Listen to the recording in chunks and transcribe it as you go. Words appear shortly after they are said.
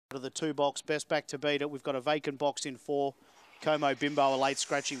of the 2 box, best back to beat it. We've got a vacant box in 4. Como Bimbo, a late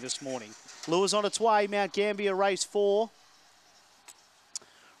scratching this morning. Lures on its way, Mt-Gambier race 4.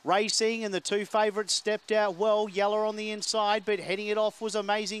 Racing, and the 2 favourites stepped out well. Yellow on the inside, but heading it off was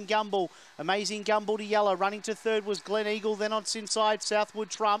Amazing Gumble. Amazing Gumble to Yellow. Running to 3rd was Glen Eagle. Then on its inside, Southwood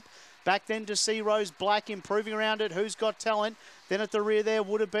Trump. Back then to Sea Rose Black, improving around it. Who's Got Talent? Then at the rear there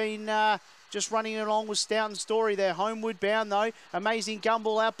would have been just running along with Stoughton Story there. Homeward bound though. Amazing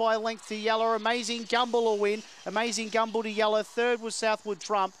Gumble out by a length to Yellow. Amazing Gumble will win. Amazing Gumble to Yellow. 3rd was Southwood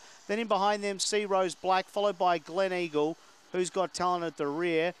Trump. Then in behind them, Sea Rose Black, followed by Glen Eagle. Who's Got Talent at the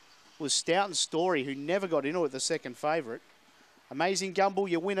rear was Stoughton Story, who never got into it, the 2nd favourite. Amazing Gumble,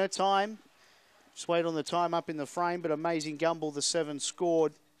 your winner time. Just wait on the time up in the frame, but Amazing Gumble, the 7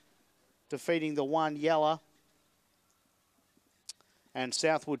 scored, defeating the 1 Yellow. And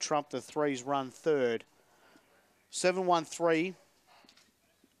Southwood Trump, the 3's run 3rd. 713.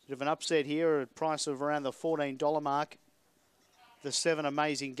 Bit of an upset here at a price of around the $14 mark. The 7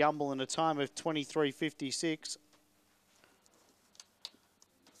 Amazing Gumble in a time of 23.56.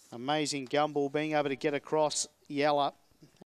 Amazing Gumble being able to get across Yellow.